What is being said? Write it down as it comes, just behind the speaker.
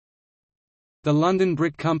The London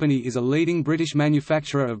Brick Company is a leading British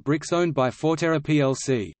manufacturer of bricks owned by Forterra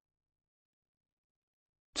plc.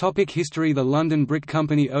 History. The London Brick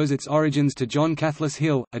Company owes its origins to John Cathlas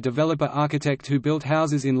Hill, a developer-architect who built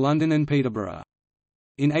houses in London and Peterborough.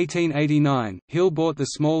 In 1889, Hill bought the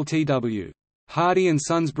small T.W. Hardy &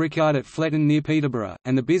 Sons brickyard at Fletton near Peterborough,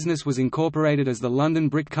 and the business was incorporated as the London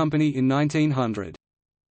Brick Company in 1900.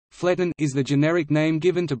 Fletton is the generic name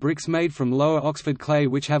given to bricks made from lower Oxford clay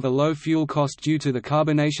which have a low fuel cost due to the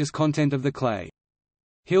carbonaceous content of the clay.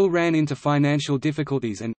 Hill ran into financial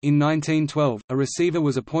difficulties and, in 1912, a receiver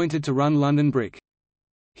was appointed to run London Brick.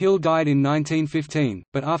 Hill died in 1915,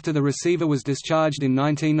 but after the receiver was discharged in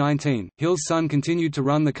 1919, Hill's son continued to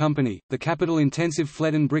run the company. The capital-intensive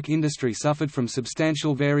Fletton brick industry suffered from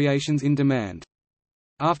substantial variations in demand.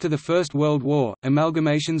 After the First World War,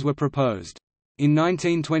 amalgamations were proposed. In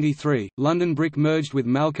 1923, London Brick merged with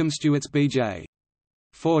Malcolm Stewart's B.J.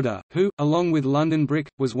 Forder, who, along with London Brick,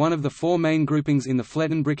 was one of the four main groupings in the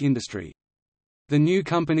Fletton brick industry. The new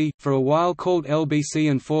company, for a while called LBC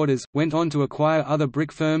and Forders, went on to acquire other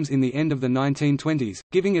brick firms in the end of the 1920s,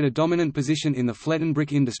 giving it a dominant position in the Fletton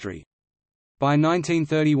brick industry. By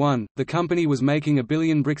 1931, the company was making 1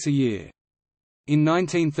 billion bricks a year. In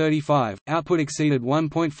 1935, output exceeded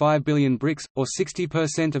 1.5 billion bricks, or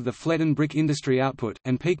 60% of the Fletton brick industry output,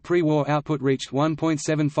 and peak pre-war output reached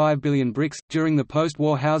 1.75 billion bricks. During the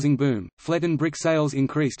post-war housing boom, Fletton brick sales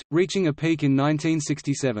increased, reaching a peak in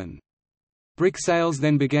 1967. Brick sales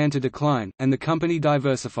then began to decline, and the company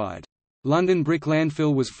diversified. London Brick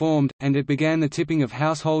Landfill was formed, and it began the tipping of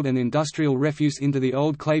household and industrial refuse into the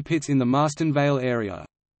old clay pits in the Marston Vale area.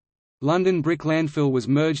 London Brick Landfill was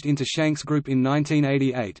merged into Shanks Group in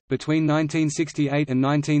 1988. Between 1968 and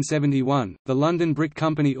 1971, the London Brick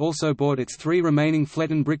Company also bought its three remaining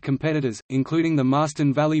Fletton brick competitors, including the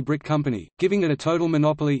Marston Valley Brick Company, giving it a total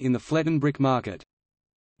monopoly in the Fletton brick market.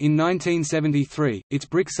 In 1973, its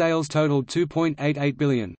brick sales totaled £2.88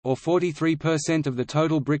 billion, or 43% of the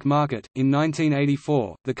total brick market. In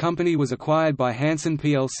 1984, the company was acquired by Hanson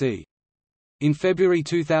plc. In February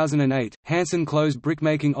 2008, Hanson closed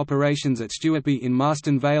brickmaking operations at Stewartby in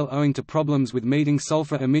Marston Vale owing to problems with meeting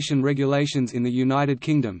sulphur emission regulations in the United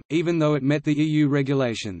Kingdom, even though it met the EU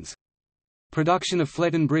regulations. Production of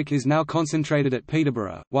Fletton brick is now concentrated at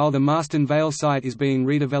Peterborough, while the Marston Vale site is being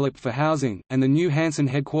redeveloped for housing, and the new Hanson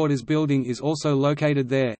headquarters building is also located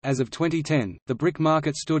there. As of 2010, the brick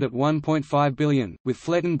market stood at £1.5 billion, with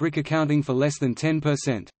Fletton brick accounting for less than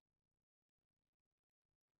 10%.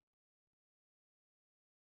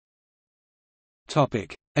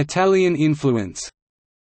 Italian influence.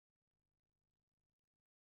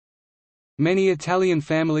 Many Italian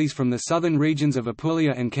families from the southern regions of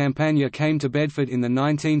Apulia and Campania came to Bedford in the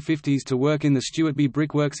 1950s to work in the Stewartby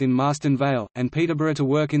brickworks in Marston Vale, and Peterborough to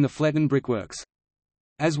work in the Fletton brickworks.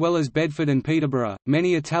 As well as Bedford and Peterborough,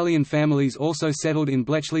 many Italian families also settled in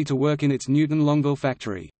Bletchley to work in its Newton Longville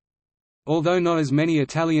factory. Although not as many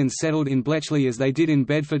Italians settled in Bletchley as they did in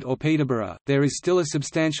Bedford or Peterborough, there is still a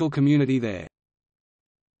substantial community there.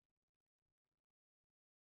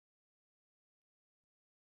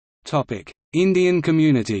 Indian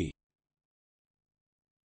community.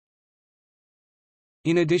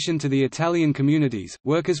 In addition to the Italian communities,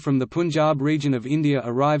 workers from the Punjab region of India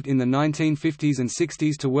arrived in the 1950s and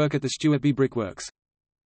 60s to work at the Stewartby brickworks.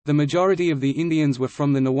 The majority of the Indians were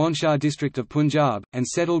from the Nawanshah district of Punjab, and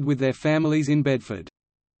settled with their families in Bedford.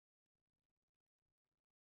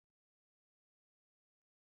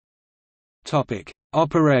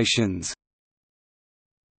 Operations.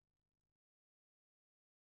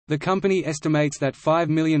 The company estimates that 5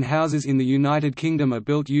 million houses in the United Kingdom are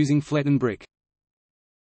built using Fletton brick.